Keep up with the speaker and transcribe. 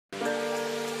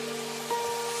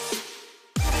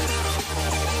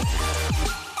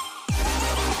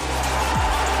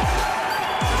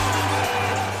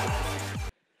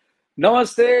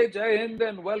Namaste, Jai Hind,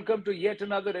 and welcome to yet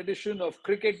another edition of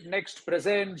CricketNext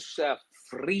Presents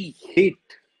Free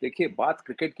Hit. देखिए बात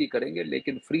cricket की करेंगे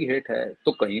लेकिन फ्री हिट है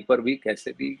तो कहीं पर भी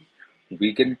कैसे भी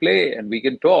we can play and we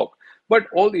can talk. But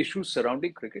all the issues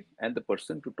surrounding cricket and the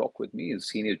person to talk with me is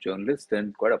senior journalist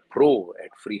and quite a pro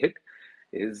at Free Hit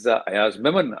is Ayaz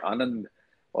Memon Anand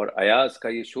और अयाज का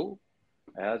ये show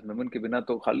Ayaz Memon के बिना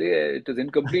तो खाली है, it is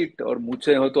incomplete. और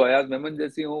मूछें हो तो अयाज मेमन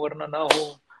जैसी हो वरना ना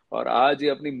हो। और आज ये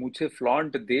अपनी मूछें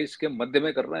फ्लॉन्ट देश के मध्य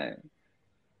में कर रहे हैं।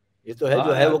 ये तो है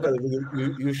जो है वो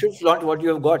you should flaunt what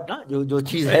you have got ना, जो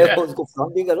चीज है वो उसको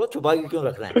फ्लॉन्ट भी करो, छुपा के क्यों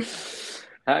रख रहे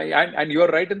हैं? And you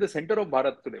are right in the center of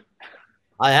Bharat today.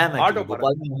 I am actually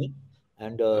Bhopal में हूँ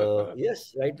and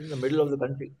yes, right in the middle of the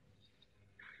country.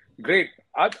 Great.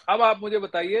 अब आप मुझे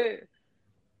बताइए,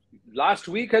 last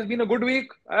week has been a good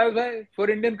week for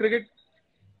Indian cricket.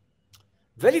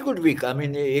 Very good week. I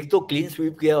mean एक तो clean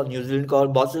sweep किया और न्यूजीलैंड का, और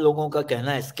बहुत से लोगों का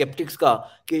कहना है, स्केप्टिक्स का,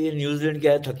 कि ये न्यूजीलैंड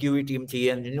क्या है, थकी हुई टीम थी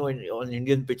and you know on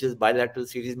Indian pitches bilateral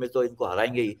series में तो इनको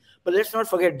हराएंगे ही। बट लेट्स नॉट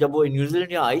फॉरगेट, जब वो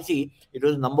न्यूजीलैंड यहाँ आई थी it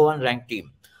was number 1 rank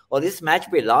team, और इस मैच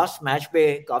पे, लास्ट मैच पे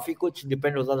काफी कुछ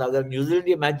डिपेंड होता था। अगर न्यूजीलैंड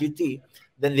ये मैच जीती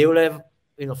then they would have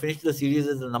finished the series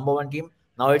as the number 1 team.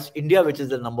 Now it's India which is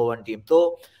the number 1 team. So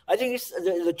I think it's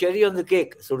the cherry on the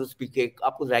cake, so to speak.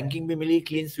 आपको ranking भी मिली,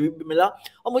 clean sweep भी मिला,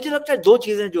 और मुझे लगता है दो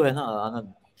चीजें जो है ना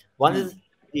आनंद, one is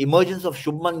the emergence of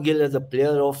Shubman Gill as a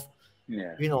player of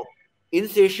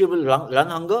insatiable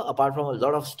run hunger, apart from a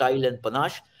lot of style and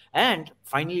panache. And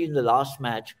finally in the last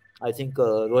match, I think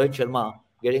Rohit Sharma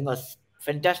getting a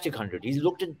fantastic 100. He's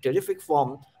looked in terrific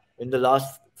form in the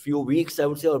last few weeks, I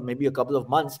would say, or maybe a couple of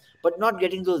months, but not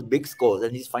getting those big scores.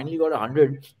 And he's finally got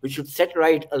 100, which should set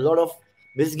right a lot of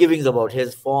misgivings about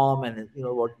his form and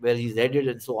where he's headed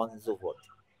and so on and so forth.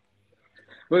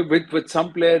 With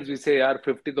some players we say yaar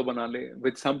 50 to bana le,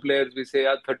 with some players we say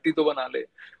yaar 30 to bana le,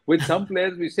 with some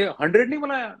players we say 100 nahi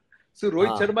banaya. So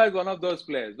Rohit Sharma is one of those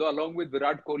players, though, along with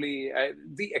Virat Kohli.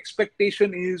 The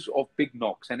expectation is of big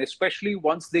knocks, and especially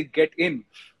once they get in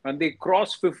and they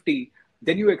cross 50,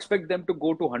 then you expect them to go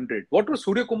to 100. What was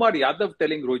Surya Kumar Yadav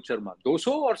telling Rohit Sharma?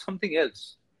 200 or something else?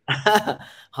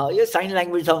 हाँ, ये sign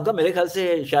language था उनका, मेरे ख्याल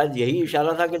से शायद यही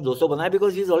इशारा था कि 200 बनाए,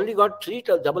 because he's already got 3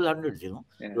 double hundreds.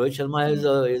 Rohit Sharma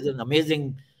is an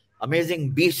amazing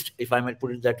beast, if I might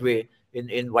put it that way,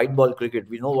 in white ball cricket.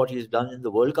 We know what he's done in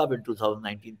the World Cup in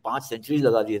 2019. 5 centuries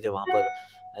लगा दिए थे वहां पर,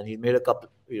 and he made a couple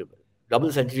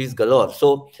double centuries galore. So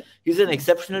he's an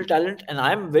exceptional talent, and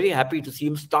I'm very happy to see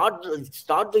him start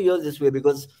the year this way,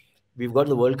 because we've got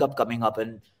the World Cup coming up,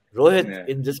 and Rohit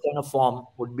in this kind of form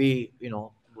would be,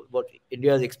 what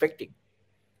India is expecting.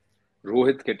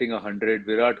 Rohit getting 100,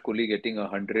 Virat Kohli getting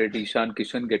 100, Ishan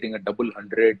Kishan getting a double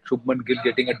 100, Shubman Gill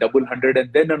getting a double 100,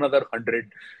 and then another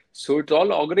 100. So it's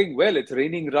all auguring well. It's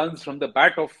raining runs from the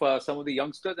bat of some of the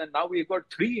youngsters, and now we've got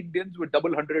 3 Indians with double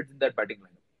 100s in that batting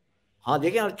lineup. हाँ,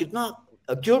 देखें यार कितना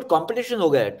acute competition हो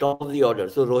गया है top of the order.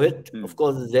 So Rohit of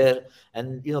course is there,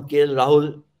 and KL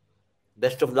Rahul,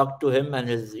 best of luck to him, and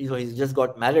he's just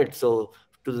got married, so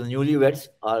to the newlyweds,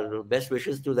 our best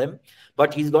wishes to them.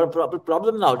 But he's got a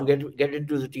problem now to get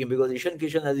into the team, because Ishan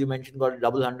Kishan, as you mentioned, got a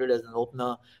double 100 as an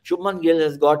opener. Shubman Gill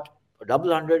has got a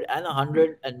double 100 and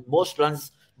 100, and most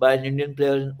runs by an Indian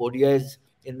player in ODIs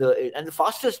and the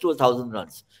fastest to 1,000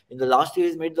 runs. In the last year,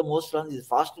 he's made the most runs. He's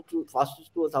fastest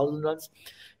to 1,000 runs.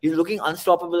 He's looking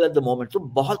unstoppable at the moment. So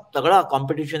बहुत तगड़ा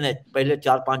competition है पहले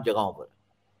 4-5 जगहों पर.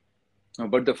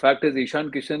 But the fact is,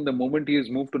 Ishan Kishan, the moment he has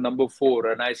moved to number 4,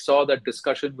 and I saw that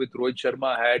discussion with Rohit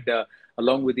Sharma had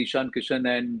along with Ishan Kishan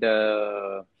and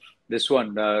this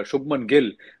one, Shubman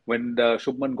Gill, when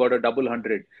Shubman got a double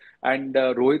 100. And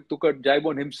Rohit took a jibe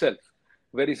on himself,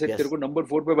 where he said, "Tere ko number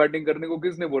 4 pe batting karne ko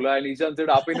kisne bola?" And Ishan said,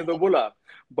 "Aap hi ne to bola."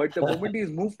 But the moment he's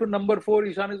moved to number 4,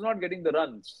 Ishan is not getting the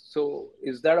runs. So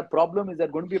is that a problem? Is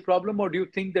that going to be a problem? Or do you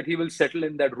think that he will settle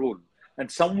in that role?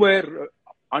 And somewhere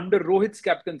under Rohit's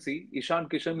captaincy, Ishan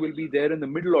Kishan will be there in the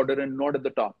middle order and not at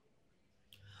the top.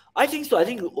 I think so. I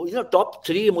think top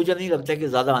 3 मुझे नहीं लगता कि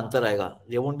ज़्यादा अंतर आएगा.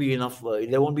 There won't be enough.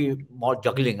 There won't be more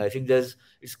juggling. I think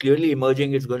it's clearly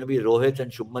emerging. It's going to be Rohit and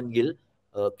Shubman Gill,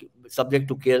 subject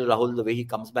to KL Rahul, the way he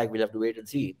comes back. We'll have to wait and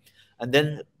see. And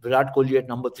then Virat Kohli at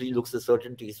number 3 looks a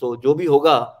certainty. So जो भी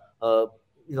होगा,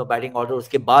 batting order,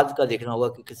 उसके बाद का देखना होगा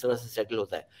कि किस तरह से settle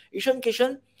होता है. Ishan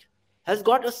Kishan has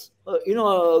got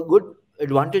a good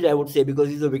advantage, I would say, because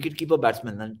he's a wicket-keeper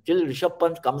batsman. Until Rishabh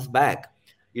Pant comes back,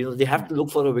 they have to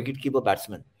look for a wicket-keeper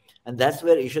batsman. And that's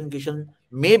where Ishan Kishan,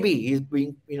 maybe he's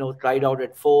being, tried out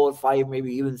at 4, 5,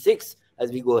 maybe even 6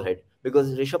 as we go ahead.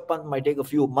 Because Rishabh Pant might take a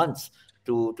few months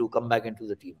to come back into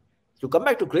the team. To come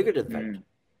back to cricket, in fact.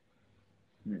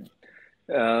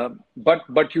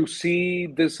 But you see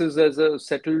this is as a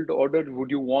settled order. Would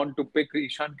you want to pick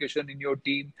Ishan Kishan in your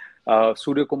team,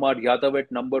 Surya Kumar Yadav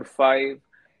at number 5?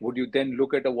 Would you then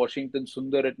look at a Washington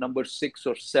Sundar at number 6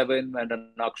 or 7, and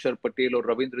an Akshar Patel or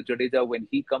Ravindra Jadeja when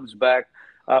he comes back?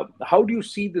 How do you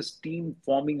see this team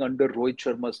forming under Rohit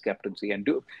Sharma's captaincy?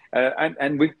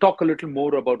 And we'll talk a little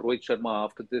more about Rohit Sharma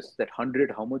after this. That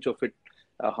 100, how much of it,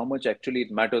 how much actually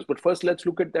it matters. But first, let's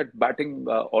look at that batting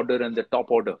order and the top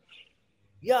order.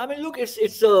 Yeah, I mean, look, it's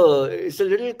a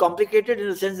little complicated in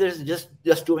the sense there's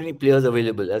just too many players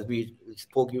available, as we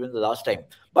spoke even the last time.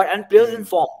 And players in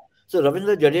form. So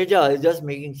Ravindra Jadeja is just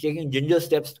taking ginger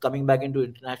steps, coming back into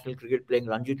international cricket, playing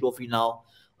Ranji Trophy now.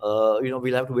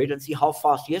 We'll have to wait and see how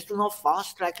fast. He has to now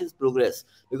fast track his progress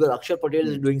because Akshar Patel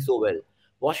is doing so well.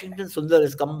 Washington Sundar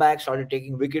has come back, started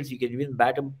taking wickets. He can even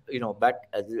bat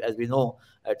as we know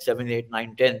at 7, 8,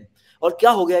 9, 10. और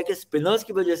क्या हो गया है कि spinners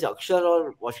की वजह से अक्षर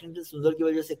और वॉशिंगटन सुंदर की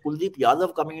वजह से Kuldeep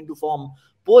Yadav coming into form,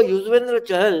 poor Yuzvendra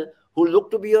Chahal who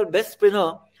looked to be your best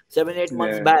spinner 7-8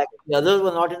 months back, the others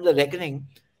were not in the reckoning.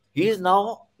 He is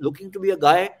now looking to be a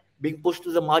guy being pushed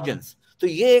to the margins. तो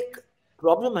ये एक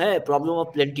problem है, problem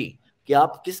of plenty, कि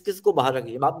आप किस किस को बाहर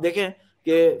रखिए. आप देखें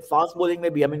कि फास्ट बॉलिंग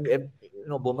में भी, I mean,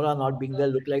 Bumrah not being there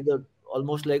looked like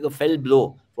almost like a fell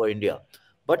blow for India.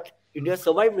 But India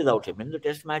survived without him in the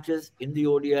test matches, in the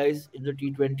ODIs, in the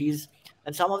T20s.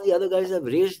 And some of the other guys have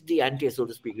raised the ante, so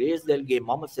to speak, raised their game.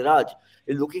 Mohammad Siraj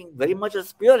is looking very much a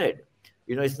spearhead.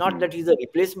 It's not that he's a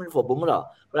replacement for Bumrah,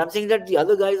 but I'm saying that the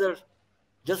other guys are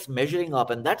just measuring up,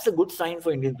 and that's a good sign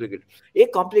for Indian cricket. A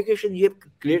complication ye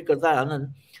create karta hai, Anand,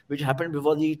 which happened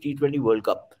before the T20 World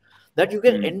Cup, that you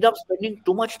can end up spending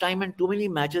too much time and too many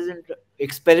matches in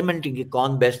experimenting कि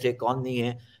कौन best है, कौन नहीं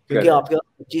है, क्योंकि आपके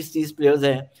 25-30 players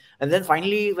हैं, and then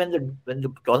finally when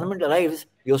the tournament arrives,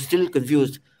 you're still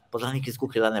confused. पता नहीं किसको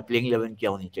खिलाना है, playing 11 क्या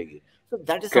होनी चाहिए. So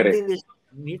that is something we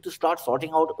need to start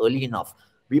sorting out early enough.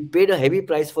 We paid a heavy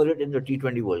price for it in the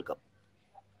T20 World Cup.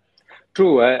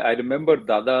 True. I remember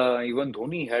Dada, even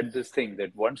Dhoni had this thing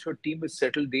that once your team is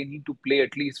settled, they need to play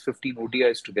at least 15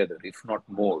 ODIs together, if not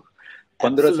more.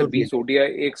 15 से 20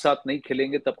 ODI एक साथ नहीं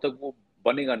खेलेंगे तब तक वो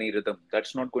बनेगा नहीं rhythm.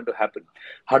 That's not going to happen.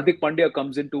 Hardik Pandya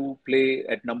comes into play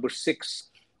at number 6.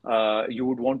 You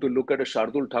would want to look at a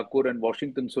Shardul Thakur and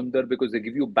Washington Sundar because they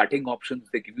give you batting options,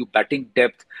 they give you batting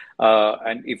depth,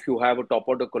 and if you have a top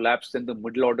order collapse, then the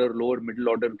middle order, lower middle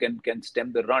order can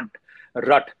stem the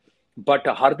rut. But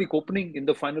Hardik opening in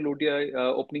the final ODI,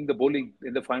 opening the bowling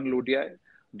in the final ODI,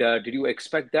 did you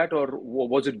expect that, or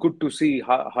was it good to see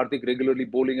Hardik regularly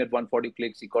bowling at 140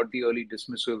 flicks? He got the early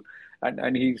dismissal,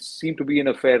 and he seemed to be in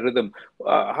a fair rhythm.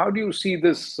 How do you see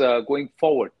this going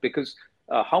forward? Because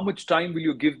how much time will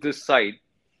you give this side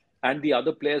and the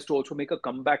other players to also make a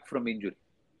comeback from injury?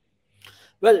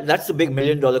 Well, that's the big $1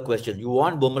 million question. You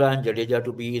want Bumrah and Jadeja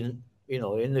to be in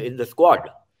the squad,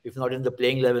 if not in the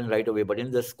playing 11 right away, but in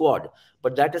the squad.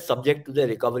 But that is subject to their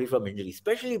recovery from injury,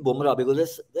 especially Bumrah,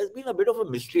 because there's been a bit of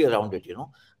a mystery around it,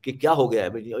 कि क्या हो गया. I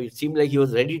mean, it seemed like he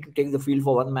was ready to take the field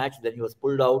for one match, then he was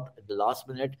pulled out at the last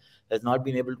minute, has not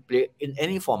been able to play in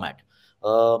any format.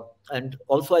 And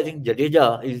also, I think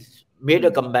Jadeja is made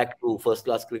a comeback to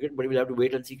first-class cricket, but we'll have to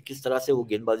wait and see किस तरह से वो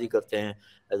गेंदबाजी करते हैं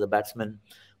as a batsman.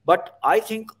 But I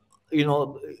think,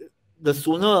 the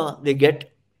sooner they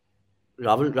get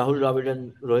Rahul Dravid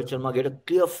and Rohit Sharma get a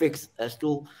clear fix as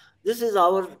to this is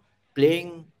our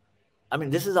playing. I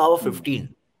mean, this is our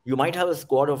 15. You might have a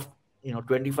squad of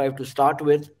 25 to start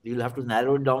with. You'll have to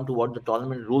narrow it down to what the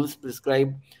tournament rules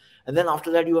prescribe, and then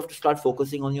after that you have to start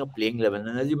focusing on your playing 11.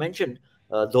 And as you mentioned,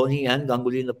 Dhoni and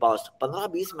Ganguly in the past,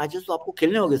 15-20 matches तो आपको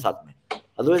खेलने होंगे साथ में.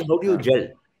 Otherwise, how do you gel?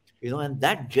 And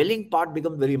that gelling part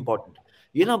becomes very important.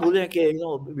 ये ना भूलें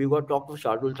कि we got talk of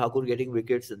Shardul Thakur getting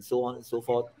wickets and so on and so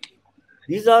forth.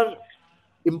 These are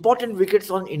important wickets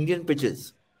on Indian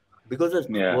pitches because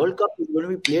the World Cup is going to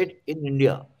be played in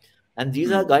India, and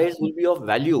these are guys who will be of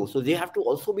value. So they have to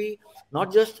also be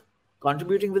not just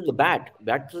contributing with the bat.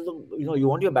 You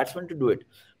want your batsmen to do it,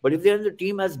 but if they're in the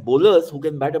team as bowlers who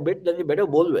can bat a bit, then they better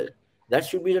bowl well. That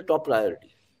should be the top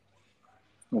priority.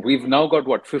 We've now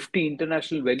got 50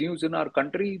 international venues in our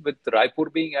country with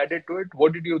Raipur being added to it.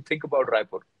 What did you think about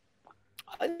Raipur?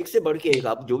 एक से बढ़ के एक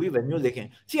आप जो भी venue देखें.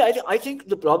 See, I think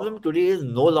the problem today is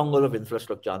no longer of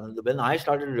infrastructure. When I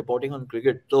started reporting on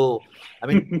cricket, so I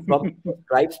mean, from a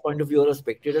tribe's point of view or a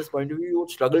spectator's point of view, you would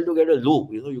struggle to get a loo.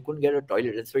 You couldn't get a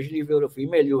toilet, especially if you're a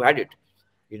female. You had it.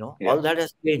 All that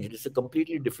has changed. It's a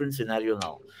completely different scenario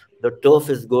now. The turf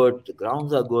is good, the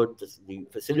grounds are good, the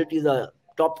facilities are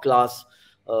top class,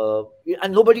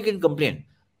 and nobody can complain.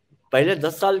 पहले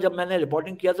 10 साल जब मैंने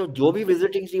reporting किया तो जो भी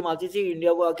visiting team आती थी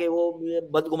इंडिया को आके वो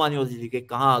बदगुमानी होती थी कि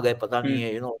कहाँ आ गए पता नहीं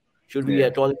है, should we Yeah.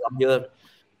 at all come here?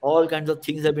 All kinds of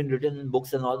things have been written in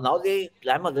books and all. Now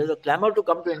there's a clamor to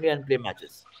come to India and play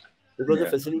matches because the Yeah.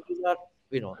 facilities are,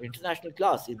 international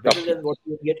class. It's Top better than class. what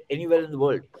you get anywhere in the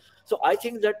world. So I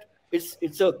think that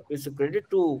it's a credit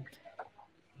to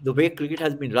the way cricket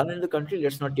has been run in the country.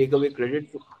 Let's not take away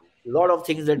credit to a lot of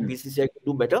things that BCCI could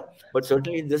do better, but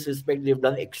certainly in this respect, they've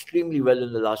done extremely well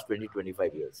in the last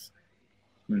 20-25 years.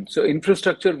 So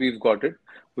infrastructure, we've got it.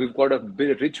 We've got a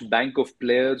rich bank of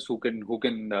players who can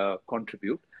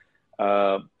contribute.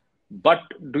 But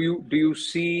do you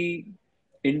see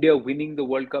India winning the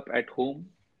World Cup at home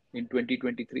in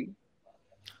 2023?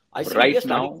 I see Right India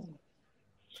starting. now,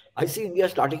 I see India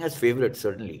starting as favourites,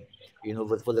 certainly.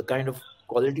 For the kind of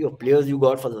quality of players you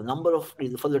got, for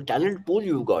the talent pool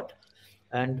you've got,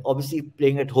 and obviously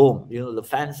playing at home. The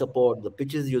fan support, the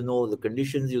pitches, the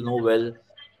conditions, well.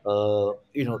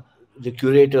 The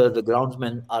curators, the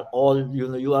groundsmen are all.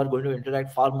 You are going to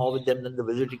interact far more with them than the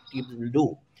visiting teams will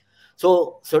do.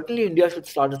 So certainly India should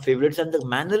start as favourites, and the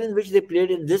manner in which they played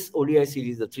in this ODI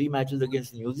series, the 3 matches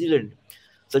against New Zealand,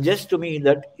 suggests to me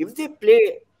that if they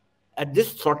play at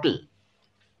this throttle,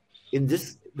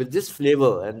 with this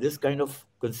flavor and this kind of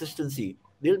consistency,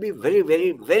 they'll be very,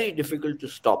 very, very difficult to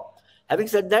stop. Having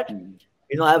said that,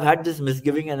 I've had this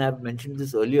misgiving, and I've mentioned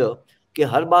this earlier, कि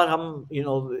हर बार हम,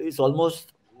 it's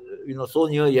almost, so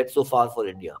near yet so far for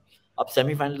India. अब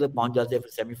semifinal तक पहुंच जाते हैं,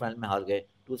 फिर semifinal में हार गए.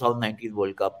 2019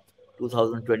 world cup,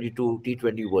 2022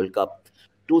 T20 world cup,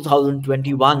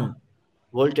 2021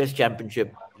 World Test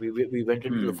Championship. We went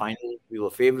into the final. We were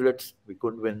favorites. We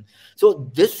couldn't win. So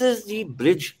this is the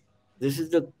bridge. This is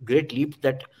the great leap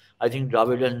that I think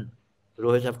Dravid and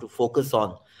Rohit have to focus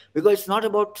on, because it's not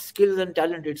about skills and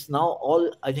talent. It's now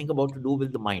all, I think, about to do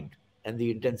with the mind and the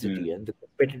intensity and the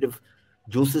competitive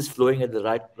juices flowing at the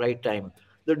right time.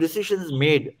 The decisions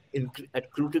made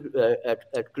at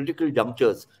critical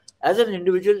junctures as an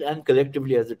individual and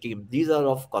collectively as a team, these are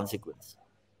of consequence.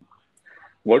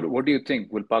 What do you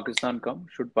think? Will Pakistan come?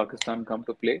 Should Pakistan come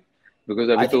to play? Because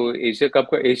अभी तो Asia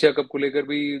cup को लेकर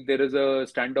भी there is a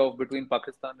standoff between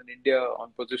Pakistan and India on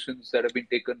positions that have been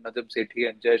taken. Najam Sethi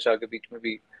and Jay Shah के बीच में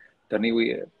भी तनी हुई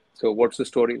है. So what's the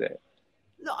story there?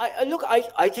 No,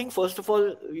 I think first of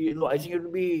all, I think it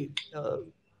would be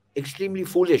extremely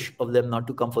foolish of them not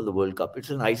to come for the World Cup.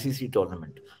 It's an ICC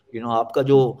tournament. आपका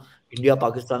जो India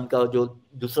Pakistan का जो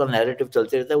दूसरा narrative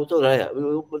चलते रहता है वो तो रहा,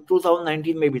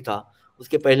 2019 में भी था,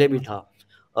 उसके पहले भी था.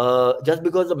 Just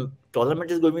because the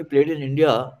tournament is going to be played in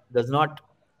India does not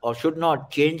or should not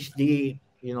change the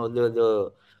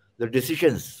the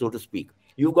decisions, so to speak.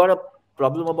 You've got a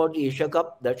problem about the Asia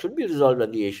Cup that should be resolved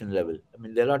at the Asian level. I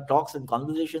mean, there are talks and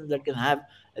conversations that can have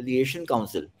at the Asian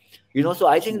Council. So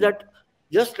I think that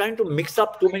just trying to mix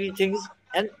up too many things,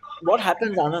 and what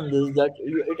happens, Anand, is that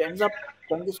it ends up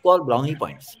trying to score brownie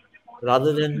points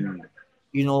rather than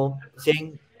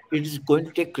saying it is going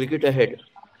to take cricket ahead.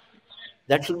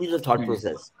 That should be the thought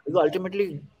process. Because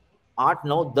ultimately, 8,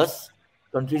 9, 10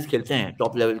 countries खेलते हैं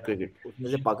top level cricket. उसमें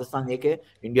से पाकिस्तान एक है,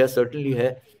 India certainly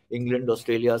है, England,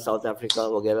 Australia, South Africa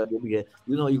वगैरह जो भी है.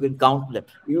 You can count them.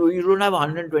 You don't have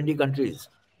 120 countries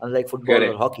unlike football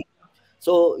or hockey.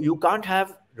 So you can't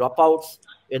have dropouts,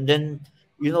 and then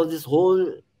this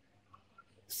whole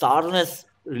sourness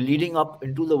leading up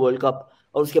into the World Cup.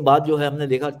 और उसके बाद जो है हमने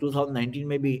देखा 2019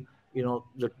 में भी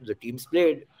the teams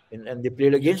played and they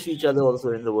played against each other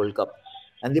also in the World Cup,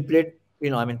 and they played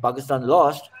Pakistan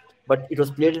lost, but it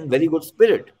was played in very good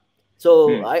spirit.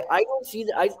 So I don't see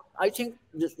that. I think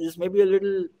this may be a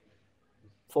little,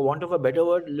 for want of a better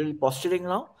word, a little posturing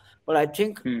now, but I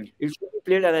think it should be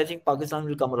played, and I think Pakistan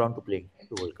will come around to play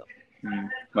the World Cup.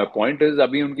 My point is,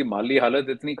 अभी उनकी माली हालत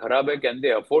इतनी खराब है, can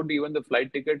they afford even the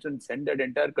flight tickets and send that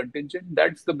entire contingent?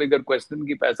 That's the bigger question,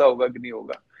 कि पैसा होगा कि नहीं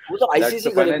होगा. वो तो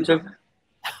ICC financial.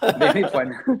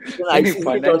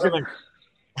 ICC tournament.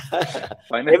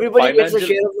 Everybody gets a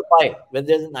share of the pie. When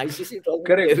there's an ICC tournament,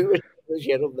 correct. Everybody gets a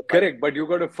share of the pie. Correct, but you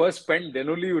got to first spend, then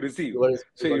only you receive.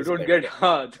 So you don't get.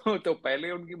 तो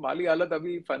पहले उनकी माली हालत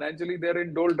अभी financially they're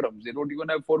in doldrums. They don't even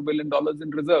have $4 billion in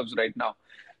reserves right now.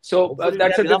 So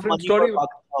that's a different story.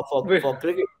 For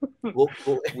cricket,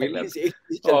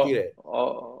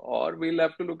 or we'll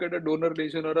have to look at a donor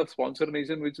nation or a sponsor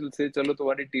nation which will say, "चलो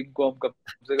तुम्हारी team को हम कम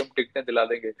से कम टिकटें दिला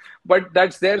देंगे." But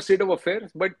that's their state of affairs.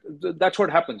 But that's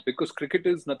what happens because cricket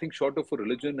is nothing short of a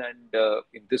religion, and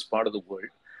in this part of the world,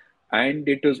 and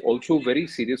it is also very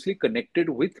seriously connected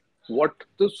with what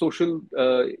the social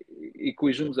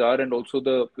equations are, and also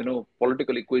the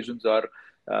political equations are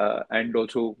and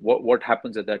also what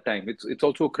happens at that time. It's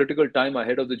also a critical time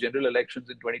ahead of the general elections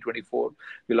in 2024.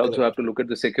 We'll also have to look at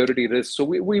the security risks. So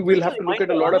we will have to look at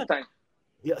a lot of time.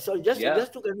 Yeah. So just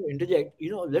to kind of interject,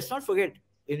 let's not forget,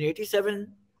 in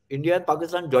 '87, India and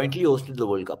Pakistan jointly hosted the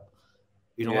World Cup.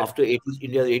 After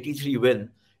India's '83 win.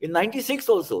 In '96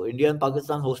 also, India and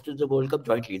Pakistan hosted the World Cup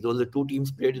jointly. Those the two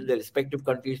teams played in their respective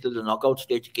countries till the knockout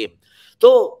stage came.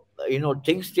 So,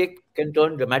 things can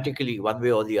turn dramatically one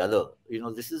way or the other.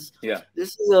 This is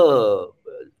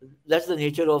that's the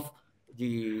nature of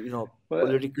the,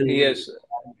 political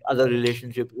other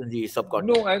relationships in the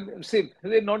subcontinent. No, and see,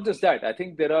 not just that. I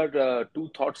think there are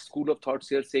school of thoughts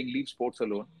here saying leave sports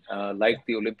alone, like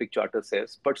the Olympic Charter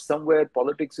says. But somewhere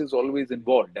politics is always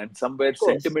involved, and somewhere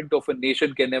sentiment of a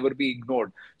nation can never be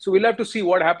ignored. So we'll have to see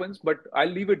what happens. But I'll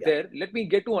leave it there. Let me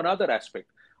get to another aspect.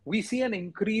 We see an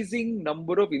increasing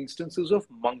number of instances of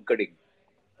Mankading,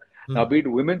 be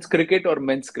it women's cricket or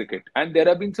men's cricket, and there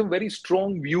have been some very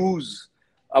strong views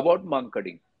about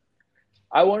Mankading.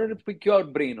 I wanted to pick your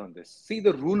brain on this. See,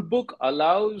 the rule book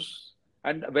allows,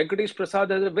 and Venkatesh Prasad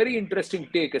has a very interesting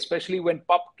take, especially when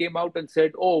Pup came out and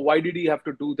said, oh, why did he have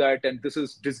to do that? And this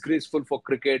is disgraceful for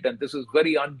cricket, and this is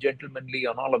very ungentlemanly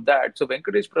and all of that. So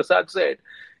Venkatesh Prasad said,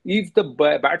 if the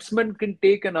batsman can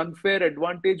take an unfair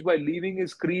advantage by leaving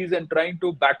his crease and trying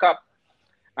to back up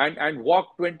and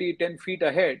walk 10 feet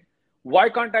ahead, why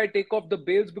can't I take off the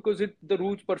bails because the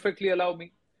rules perfectly allow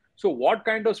me? So what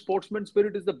kind of sportsman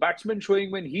spirit is the batsman showing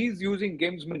when he's using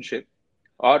gamesmanship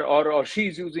or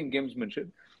she's using gamesmanship?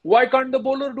 Why can't the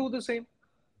bowler do the same?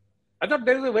 I thought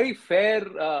there is a very fair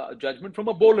judgment from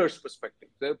a bowler's perspective.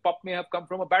 The Pup may have come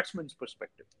from a batsman's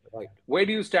perspective. Right. Where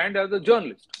do you stand as a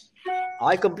journalist?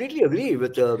 I completely agree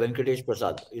with Venkatesh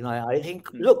Prasad. I think,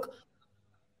 look,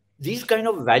 these kind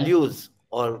of values,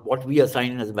 or what we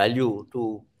assign as value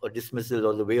to a dismissal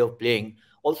or the way of playing,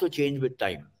 also change with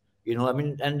time.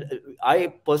 And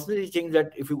I personally think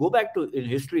that if you go back to in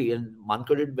history, and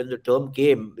Mankad, when the term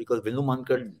came, because Vinu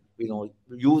Mankad,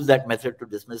 used that method to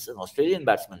dismiss an Australian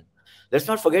batsman. Let's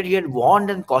not forget he had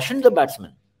warned and cautioned the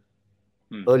batsman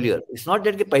earlier. It's not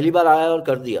that he pehli baar aaya aur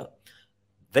kar diya.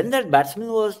 When that batsman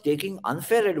was taking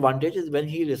unfair advantages, when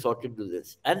he resorted to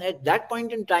this. And at that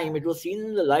point in time, it was seen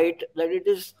in the light that it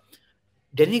is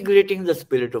denigrating the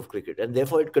spirit of cricket, and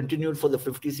therefore it continued for the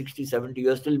 50, 60, 70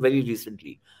 years till very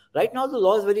recently. Right now, the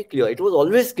law is very clear. It was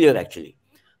always clear, actually,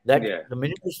 that the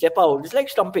minute you step out, it's like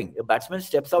stumping. A batsman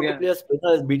steps out to play, a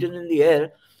spinner is beaten in the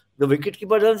air. The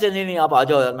wicketkeeper doesn't say, "नहीं, आप आ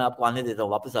जाओ यार, मैं आपको आने देता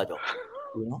हूँ, वापस आ जाओ."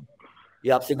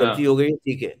 ये आपसे गलती हो गई,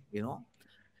 ठीक है,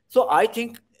 So I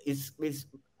think it's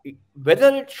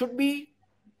whether it should be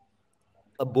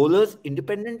a bowler's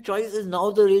independent choice is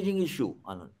now the raging issue,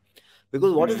 Anand.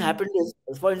 Because what has happened is,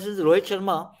 for instance, Rohit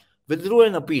Sharma withdrew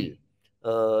an appeal,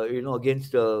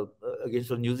 against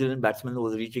a New Zealand batsman who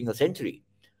was reaching a century.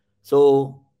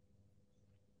 So,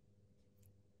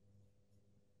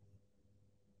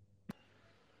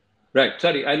 right.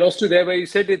 Sorry, I lost you there. Where you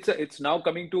said it's now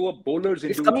coming to a bowler's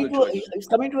individual choice. It's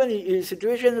coming to a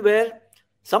situation where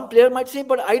some player might say,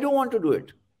 "But I don't want to do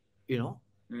it."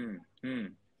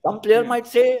 Some player might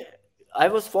say, I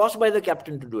was forced by the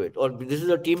captain to do it, or this is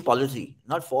a team policy.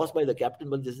 Not forced by the captain,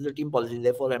 but this is a team policy,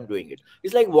 therefore I'm doing it.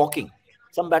 It's like walking.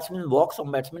 Some batsmen walk, some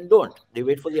batsmen don't. They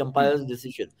wait for the umpire's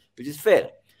decision, which is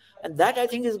fair. And that, I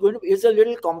think, is a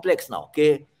little complex now.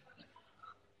 Okay,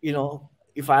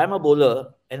 if I am a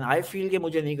bowler and I feel that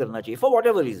mujhe nahi karna chahiye, for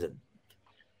whatever reason,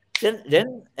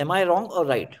 then am I wrong or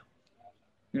right?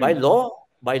 By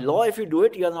law, if you do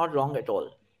it, you are not wrong at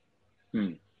all.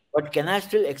 But can I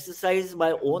still exercise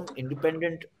my own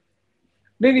independent?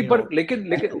 नहीं पर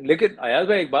लेकिन अयाज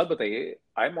भाई एक बात बताइए,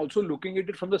 I am also looking at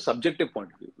it from the subjective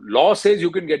point of view. Law says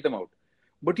you can get them out,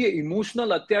 but ये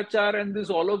emotional अत्याचार and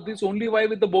all of this only why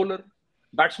with the bowler?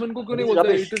 Batsman को क्यों नहीं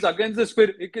बोलते? It is against the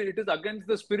spirit. It is against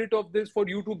the spirit of this for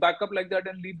you to back up like that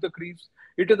and leave the crease.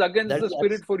 It is against the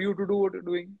spirit for you to do what you're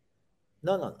doing.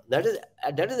 No. That is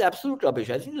absolute rubbish.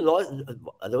 I think the laws.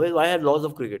 Otherwise, why have laws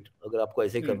of cricket? अगर आपको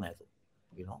ऐसे करना है तो.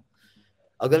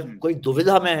 अगर कोई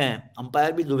दुविधा में है,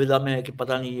 अंपायर भी दुविधा में है कि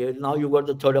पता नहीं है, now you got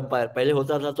the third umpire. पहले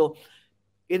होता था तो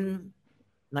in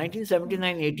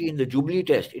 1979-80 in the Jubilee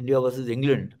Test, India versus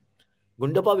England,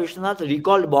 Gundappa Vishwanath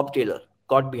recalled Bob Taylor,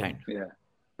 caught behind.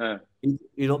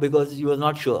 Because he was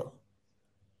not sure.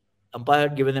 Umpire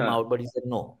had given him out, but he said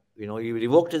no. He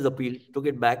revoked his appeal, took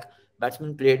it back.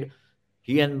 Batsman played.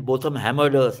 He and Botham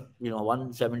hammered a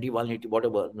 170, 180,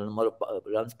 whatever the number of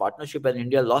runs partnership, and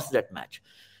India lost that match.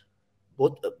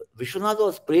 Vishwanath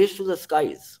was praised to the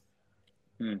skies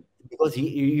because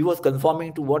he was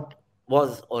conforming to what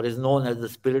was or is known as the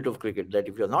spirit of cricket. That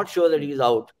if you're not sure that he is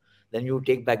out, then you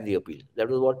take back the appeal. That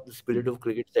was what the spirit of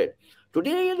cricket said.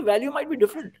 Today, the value might be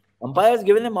different. Umpire has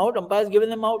given him out. Umpire has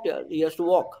given him out. Yeah, he has to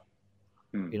walk.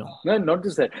 You know. No, not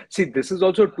just that. See, this is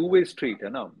also a two-way street.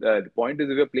 The point is,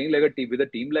 if you're playing like a team with a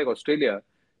team like Australia,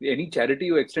 any charity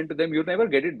you extend to them, you never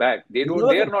get it back. They don't.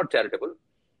 They are not charitable.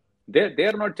 They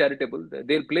are not charitable.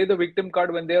 They'll play the victim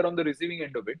card when they are on the receiving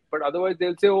end of it. But otherwise,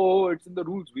 they'll say, "Oh, it's in the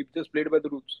rules. We've just played by the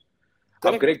rules."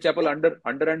 If Greg Chappell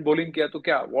underhand bowling kiya, to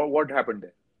kya? What happened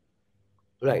there?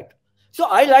 Right. So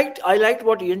I liked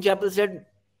what Ian Chappell said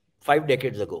 5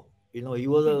 decades ago. You know, he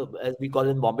was as we call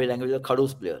in Bombay language, a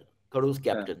Khadus player. Khadus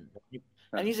captain.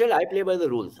 And he said, I play by the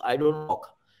rules. I don't walk.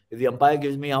 If the umpire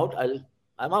gives me out,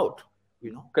 I'm out.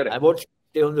 You know, correct. I won't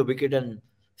stay on the wicket and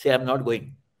say I'm not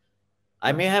going.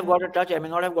 I may have got a touch, I may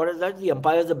not have got a touch. The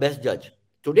umpire is the best judge.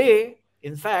 Today,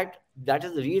 in fact, that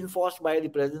is reinforced by the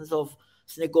presence of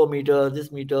Snicko meter,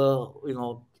 this meter, you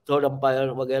know, third umpire,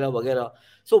 vagera, vagera.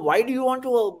 So why do you want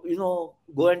to, you know,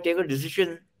 go and take a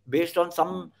decision based on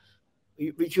some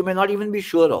which you may not even be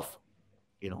sure of?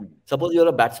 You know, suppose you're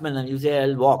a batsman and you say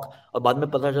I'll walk, और बाद में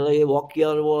पता चला ये walk किया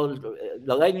और वो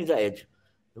लगा ही नहीं था edge.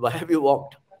 Why have you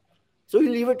walked? So you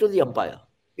leave it to the umpire.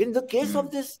 In the case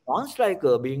of this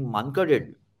non-striker being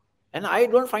Mankading, and I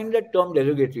don't find that term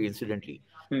derogatory, incidentally,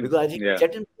 because I think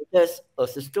set in place a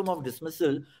system of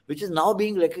dismissal which is now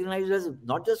being recognized as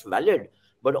not just valid,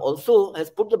 but also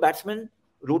has put the batsmen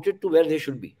rooted to where they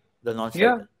should be, the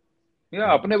non-striker. Yeah,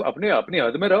 अपने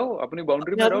हद में रहो, अपनी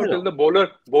boundary में रहो. Till the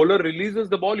bowler releases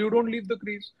the ball, you don't leave the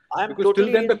crease. Because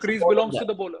till then the crease belongs to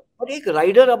the bowler. But एक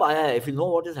rider अब आया है. If you know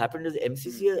what has happened is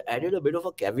MCC has added a bit of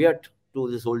a caveat to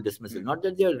this whole dismissal. Not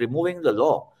that they are removing the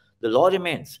law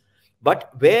remains. But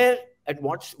where, at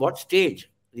what stage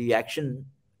the action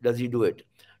does he do it?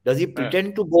 Does he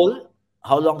pretend to bowl?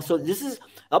 How long? So this is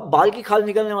अब बाल की खाल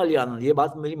निकलने वाली आनंद. ये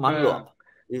बात मेरी मान लो आप.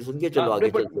 सुन के चलो आगे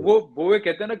चलते हैं. वो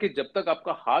कहते हैं ना कि जब तक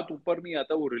आपका हाथ ऊपर नहीं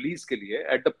आता वो रिलीज के लिए,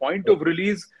 at the point of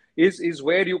release is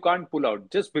where you can't pull out.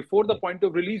 Just before the point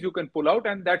of release you can pull out,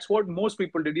 and that's what most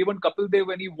people did. Even Kapil Dev,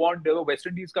 when he won West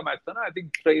Indies का match था ना, I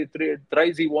think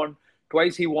thrice he won,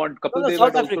 twice he won. Kapil Dev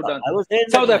had also done.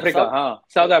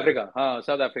 South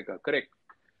Africa, correct.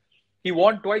 He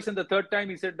won twice, and the third time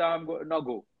he said, now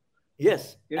go.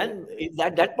 Yes, and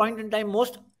at that point in time,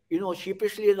 most, you know,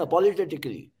 sheepishly and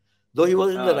apologetically, though he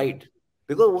was in the right,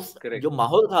 because जो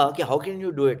माहौल था कि how can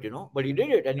you do it, you know, but he did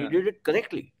it, and he did it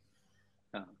correctly,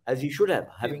 as he should have,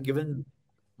 having given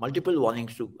multiple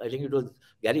warnings to, I think it was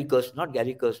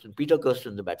Peter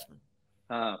Kirsten, the batsman.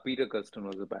 Peter Kirsten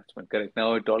was the batsman, correct.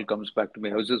 Now it all comes back to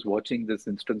me. I was just watching this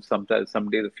instance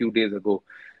a few days ago.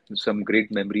 Some great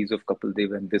memories of Kapil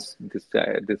Dev, and this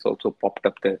also popped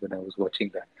up there when I was watching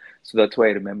that. So that's why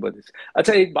I remember this.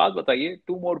 अच्छा, एक बात बताइए.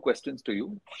 2 more questions to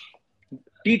you.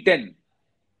 T10.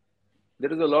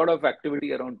 There is a lot of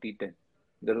activity around T10.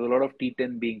 There is a lot of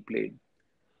T10 being played.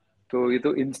 So ये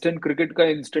तो instant cricket का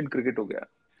instant cricket हो गया.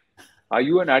 Are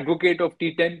you an advocate of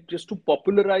T10 just to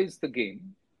popularize the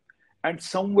game and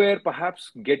somewhere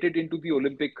perhaps get it into the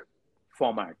Olympic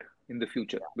format in the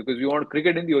future? Because you want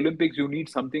cricket in the Olympics, you need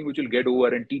something which will get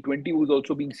over, and T20 was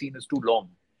also being seen as too long.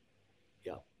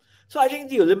 Yeah. So I think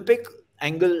the Olympic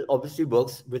angle obviously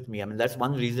works with me. I mean, that's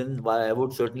one reason why I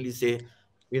would certainly say,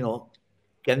 you know,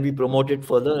 can we promote it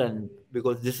further? And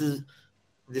because this is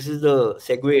the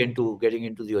segue into getting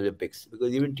into the Olympics.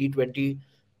 Because even T20,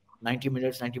 90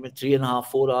 minutes, 3.5,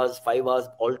 4 hours, 5 hours,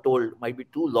 all told, might be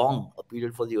too long a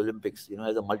period for the Olympics, you know,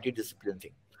 as a multidiscipline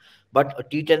thing. But a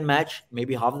T10 match,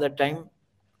 maybe half that time,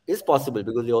 is possible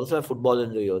because they also have football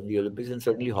in the Olympics, and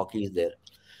certainly hockey is there.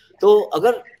 So,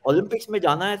 अगर Olympics में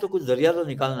जाना है तो कुछ जरिया तो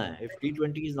निकालना है. If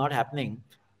T20 is not happening,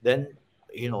 then,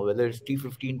 you know, whether it's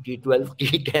T15, T12,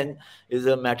 T10 is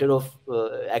a matter of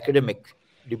academic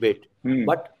debate.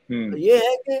 But ये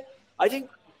है कि I think,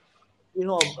 you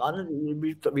know,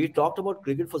 Anand, we talked about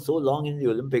cricket for so long in the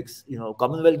Olympics. You know,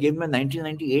 Commonwealth Games में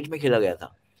 1998 में खेला गया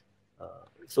था.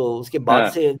 So उसके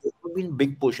बाद से there's been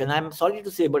big push, and I'm sorry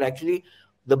to say, but actually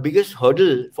the biggest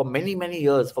hurdle for many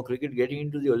years for cricket getting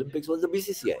into the Olympics was the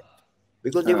BCCI,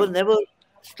 because they were never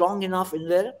strong enough in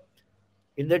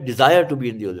their desire to be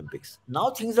in the Olympics. Now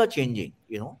things are changing.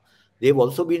 You know, they've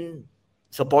also been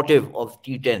supportive of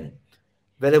T10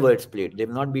 wherever it's played. They've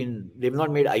not made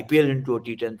IPL into a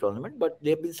T10 tournament, but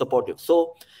they've been supportive.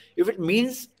 So if it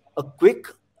means a quick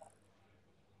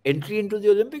entry into the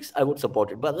Olympics, I would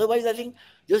support it. But otherwise, I think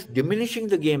just diminishing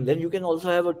the game, then you can also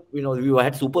have you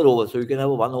had super over, so you can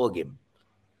have a 1 over game.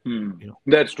 You know,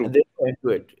 that's true. And then into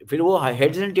it. फिर वो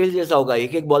heads and tails जैसा होगा,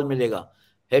 एक ball मिलेगा.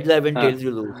 Heads have and tails you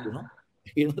lose.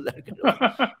 You know that kind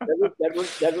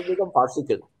of that would become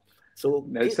farcical. So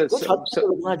कुछ हद तक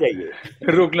रुकना चाहिए.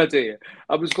 रोकना चाहिए.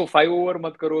 अब इसको 5 ओवर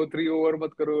मत करो, 3 ओवर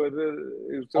मत करो.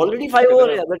 Already 5 over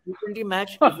है. अगर T20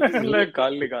 match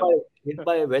hit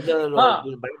by weather or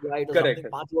by light or something,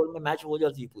 5 over में मैच हो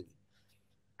जाती है पूरी.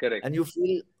 Correct. And you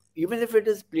feel, even if it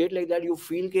is played like that, you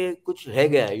feel कि कुछ रह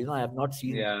गया है. You know, I have not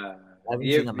seen. Yeah. I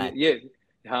haven't seen a match.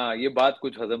 ये बात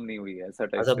कुछ हजम नहीं हुई है, ऐसा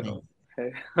टाइप हजम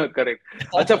नहीं. करेक्ट.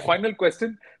 अच्छा, final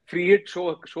question. Free hit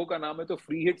show का नाम है, तो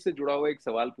फ्री हिट से जुड़ा हुआ एक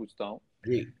सवाल पूछता हूँ.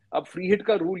 अब फ्री हिट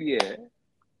का रूल ये है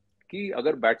कि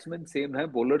अगर बैट्समैन सेम है,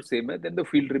 बॉलर सेम है, then the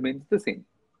field remains the same.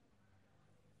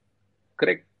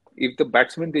 Correct. If the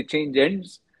batsman they change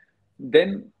ends,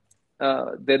 then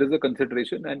there is a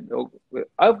consideration, and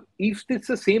if it's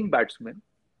the same batsman,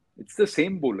 it's the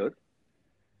same bowler,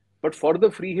 but for the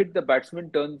free hit the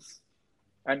batsman turns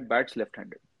and bats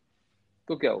left-handed,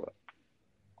 तो क्या होगा?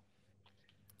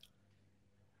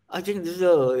 I think this is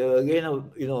again a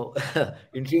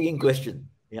intriguing question.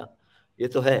 Yeah, ये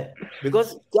तो है.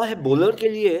 Because क्या है, bowler के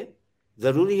लिए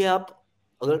जरूरी है, आप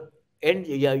अगर end,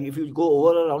 if you go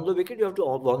over around the wicket, you have to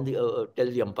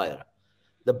tell the umpire.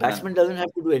 The batsman doesn't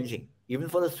have to do anything. Even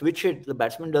for the switch hit, the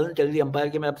batsman doesn't tell the umpire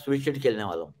कि मैं अब switch hit खेलने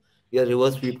वाला हूँ या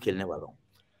reverse sweep खेलने वाला हूँ,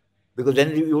 because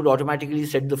then you would automatically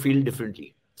set the field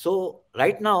differently. So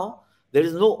right now there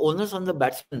is no onus on the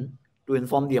batsman to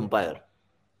inform the umpire,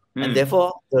 and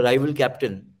therefore the rival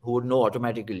captain who would know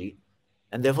automatically,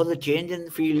 and therefore the change in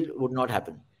the field would not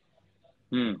happen.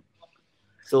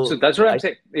 So that's what I'm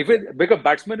saying. Because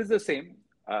batsman is the same.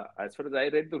 As far as I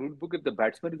read the rule book, if the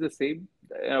batsman is the same,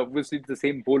 obviously it's the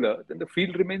same bowler, then the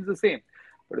field remains the same.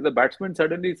 But if the batsman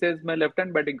suddenly says मैं left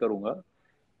hand batting करूँगा,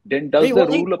 then does the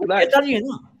rule apply? कहता नहीं है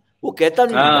ना, वो कहता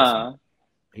नहीं है.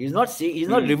 He's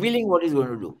not revealing what he's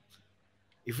going to do.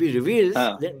 If he reveals,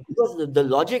 then because the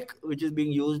logic which is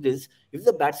being used is, if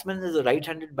the batsman is a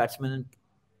right-handed batsman and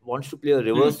wants to play a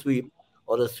reverse sweep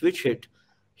or a switch hit,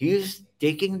 he is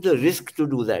taking the risk to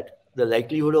do that. The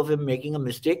likelihood of him making a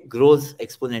mistake grows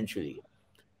exponentially.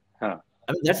 I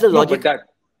mean, that's the logic.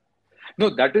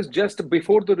 That is just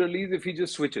before the release if he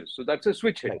just switches. So that's a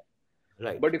switch hit.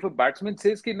 Right. But if a batsman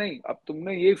says कि नहीं, अब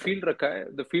तुमने ये field रखा है,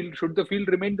 should the field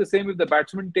remain the same if the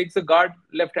batsman takes a guard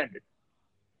left-handed?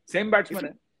 Same batsman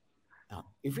है.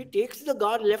 If he takes the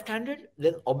guard left-handed,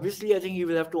 then obviously I think he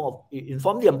will have to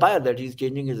inform the umpire that he's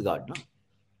changing his guard.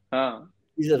 No?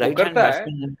 He's a right-hand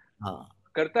batsman.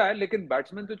 करता है, लेकिन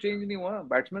batsman तो change नहीं हुआ.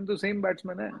 Batsman तो same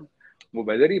batsman है. वो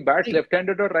weather ही bats left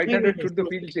handed और right handed should the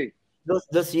field change.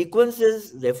 The sequence is,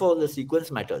 therefore the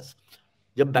sequence matters.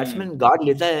 जब बैट्समैन गार्ड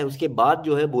लेता है, उसके बाद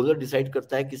जो है बॉलर डिसाइड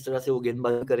करता है किस तरह से वो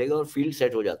गेंदबाजी करेगा और फील्ड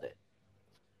सेट हो जाता है.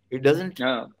 It doesn't,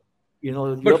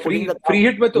 but free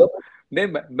hit में तो नहीं,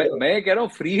 मैं कह रहा हूँ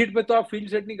फ्री हिट में तो आप फील्ड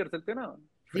सेट नहीं कर सकते ना.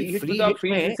 फ्री हिट में आप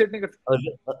फील्ड सेट नहीं कर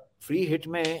सकते. फ्री हिट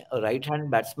में right hand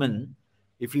batsman,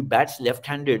 if he bats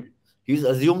left-handed, he is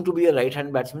assumed to be a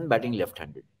right-hand batsman batting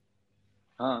left-handed.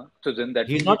 So then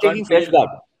that he's not taking fresh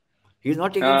guard. He's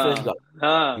not taking fresh guard.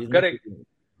 Correct.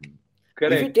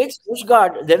 If he takes fresh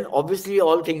guard, then obviously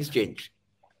all things change.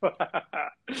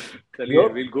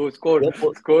 We'll go score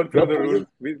through the rules.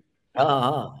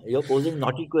 You're posing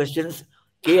naughty questions.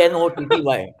 KNOTTY.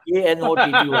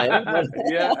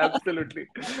 Yeah, absolutely.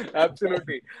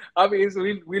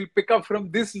 We'll pick up from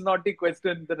this naughty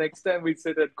question the next time we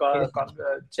sit and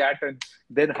chat and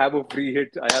then have a free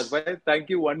hit. Ayaz bhai, thank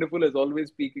you. Wonderful as always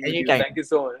speaking with you. Thank you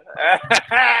so much.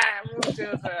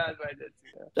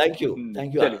 Thank you.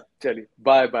 Chali.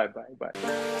 Bye.